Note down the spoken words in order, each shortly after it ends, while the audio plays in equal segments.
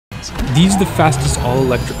These are the fastest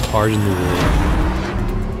all-electric cars in the world.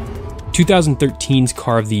 2013's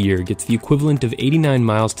Car of the Year gets the equivalent of 89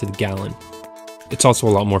 miles to the gallon. It's also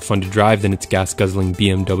a lot more fun to drive than its gas-guzzling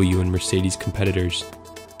BMW and Mercedes competitors.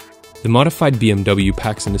 The modified BMW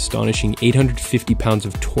packs an astonishing 850 pounds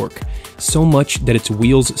of torque, so much that its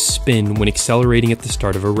wheels spin when accelerating at the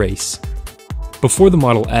start of a race. Before the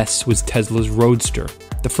Model S was Tesla's Roadster,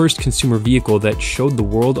 the first consumer vehicle that showed the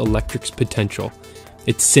world electric's potential.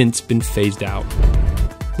 It's since been phased out.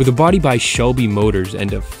 With a body by Shelby Motors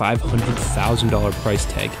and a $500,000 price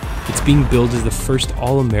tag, it's being billed as the first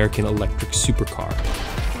all-American electric supercar.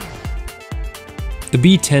 The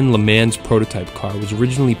B10 Le Mans prototype car was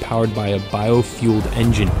originally powered by a biofueled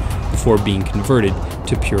engine before being converted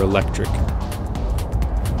to pure electric.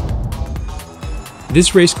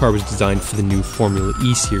 This race car was designed for the new Formula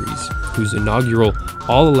E series, whose inaugural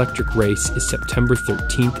all-electric race is September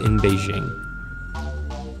 13th in Beijing.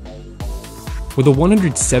 With a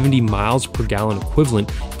 170 miles per gallon equivalent,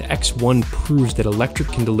 the X1 proves that electric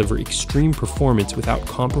can deliver extreme performance without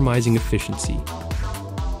compromising efficiency.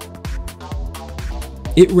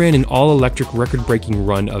 It ran an all-electric record-breaking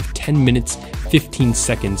run of 10 minutes 15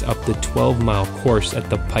 seconds up the 12-mile course at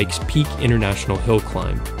the Pikes Peak International Hill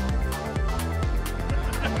Climb.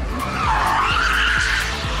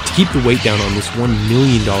 To keep the weight down on this $1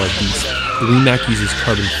 million beast, the Rimac uses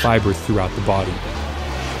carbon fiber throughout the body.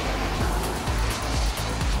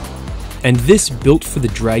 And this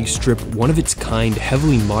built-for-the-drag-strip, one-of-its-kind,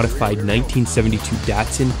 heavily modified 1972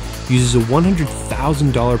 Datsun uses a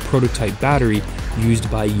 $100,000 prototype battery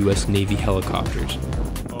used by US Navy helicopters.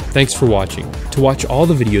 Thanks for watching. To watch all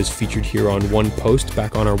the videos featured here on one post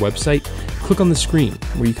back on our website, click on the screen,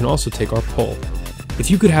 where you can also take our poll.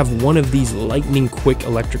 If you could have one of these lightning-quick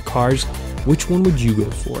electric cars, which one would you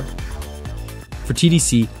go for? For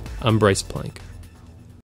TDC, I'm Bryce Plank.